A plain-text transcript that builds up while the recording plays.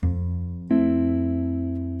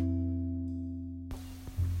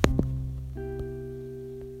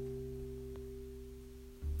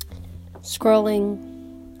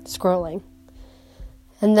Scrolling.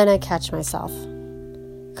 And then I catch myself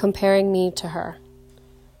comparing me to her.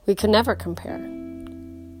 We could never compare.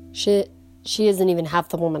 She isn't even half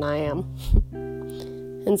the woman I am.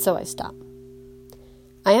 And so I stop.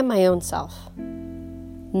 I am my own self.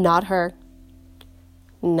 Not her.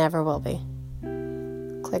 Never will be.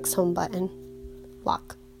 Clicks home button.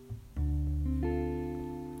 Lock.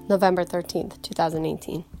 November 13th,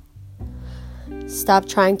 2018. Stop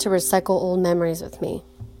trying to recycle old memories with me.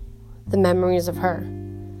 The memories of her.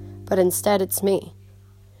 But instead it's me.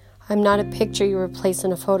 I'm not a picture you replace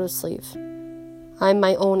in a photo sleeve. I'm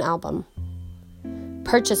my own album.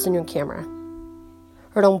 Purchase a new camera.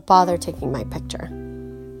 Or don't bother taking my picture.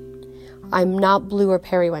 I'm not blue or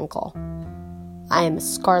periwinkle. I am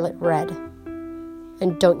scarlet red.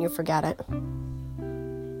 And don't you forget it.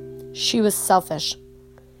 She was selfish.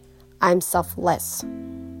 I'm selfless.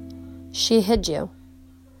 She hid you.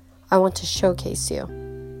 I want to showcase you.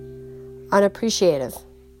 Unappreciative.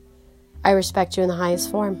 I respect you in the highest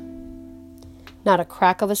form. Not a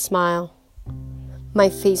crack of a smile. My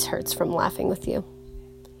face hurts from laughing with you.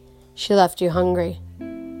 She left you hungry.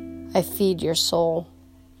 I feed your soul.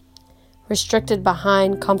 Restricted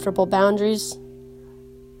behind comfortable boundaries.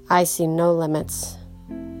 I see no limits.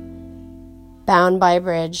 Bound by a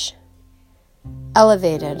bridge.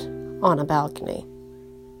 Elevated on a balcony.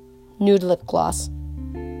 Nude lip gloss.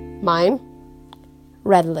 Mine?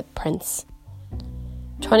 Red lip prints.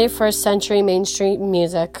 21st century mainstream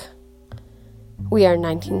music. We are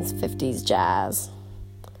 1950s jazz.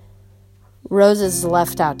 Roses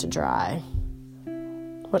left out to dry.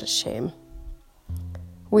 What a shame.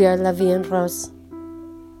 We are La Vie en Rose.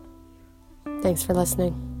 Thanks for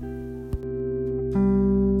listening.